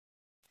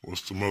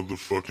What's the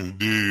motherfucking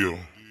deal?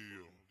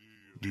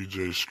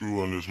 DJ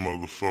Screw on this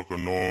motherfucker,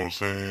 know what I'm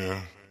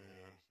saying?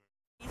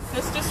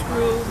 Sister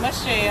Screw,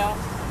 Michelle.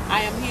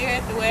 I am here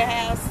at the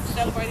warehouse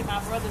celebrating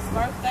my brother's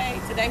birthday.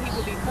 Today he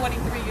will be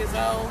 43 years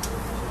old.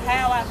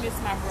 How I miss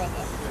my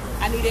brother.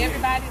 I need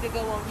everybody to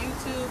go on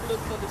YouTube, look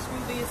for the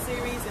Screwville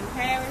series in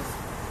Paris.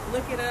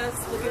 Look at us,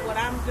 look at what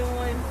I'm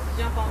doing,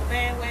 jump on the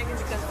bandwagon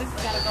because this is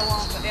gonna go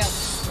on forever.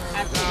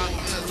 I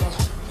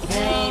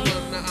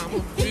Now I'm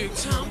a big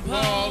time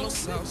baller,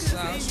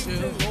 Southside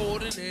still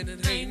holding and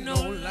it ain't no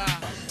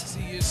lie.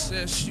 See it's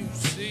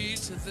S.U.C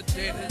to the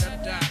day that I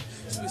die.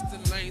 Switch the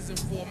lanes and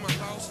for my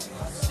house,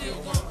 still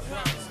gon'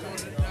 cry.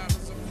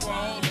 $100 a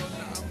baller,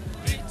 now I'm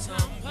a big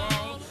time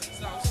baller,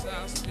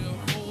 Southside still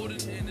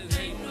holding and it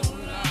ain't no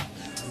lie.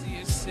 See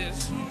it's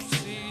S.U.C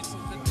to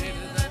the day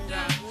that I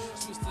die.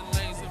 Switch the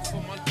lanes and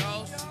for my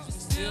dogs,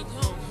 still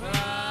gon'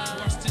 cry.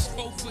 Watch this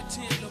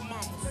 4'10" little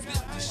mama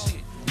flip this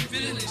shit.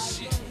 Feeling this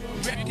shit,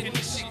 wrecking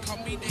this shit, call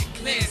me that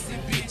classy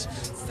bitch.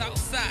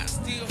 Southside,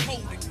 still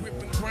holding,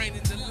 gripping grain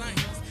in the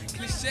lanes.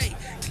 Cliche,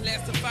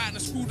 classified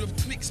and screwed up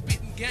click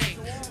spitting gang.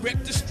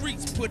 Wreck the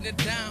streets, putting it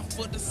down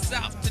for the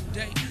South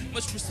today.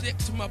 Much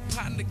respect to my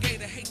partner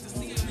Gator, hate to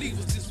see him leave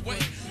us this way.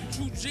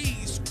 True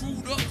G's,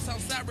 screwed up,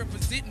 Southside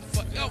representing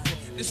forever.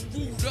 This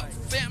screwed up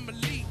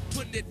family,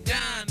 putting it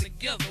down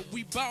together.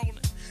 We ballin'.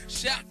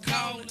 Shot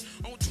calling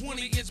on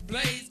 20-inch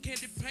blades,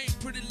 candy paint,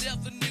 pretty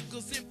leather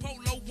niggas in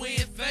polo wearing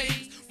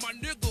fades. My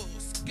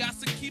niggas got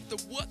to keep the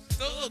what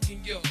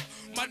thuggin' y'all.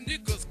 My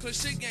niggas,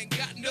 cause she ain't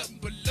got nothing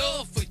but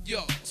love for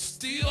y'all.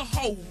 Still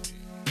holding.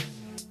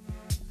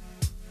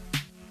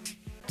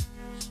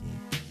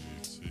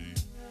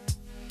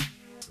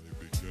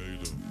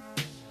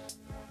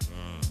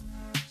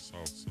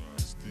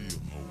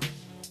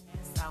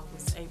 I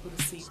was able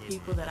to see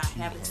people that I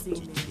haven't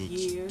seen in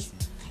years.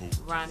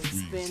 Ronnie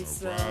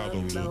Spencer,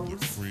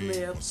 Lowe's,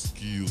 Flips,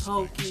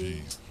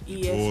 Pokey,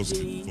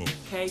 ESG,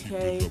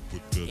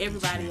 KK,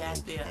 everybody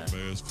out there,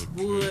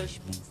 Wood,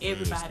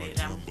 everybody.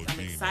 I'm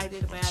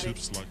excited about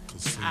it.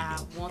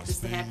 I want this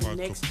to happen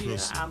next year.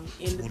 I'm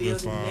in the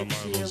building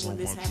next year when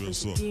this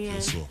happens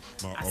again.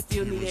 I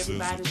still need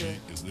everybody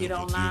to get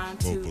online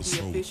to the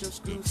official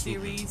Screw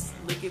series.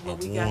 Look at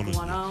what we got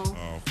going on.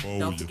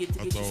 Don't forget to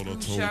get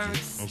your Screw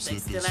shirts. They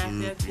still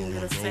out there. King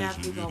of the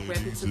South. We're going to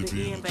rep it to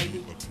the end,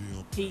 baby.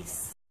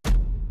 Peace.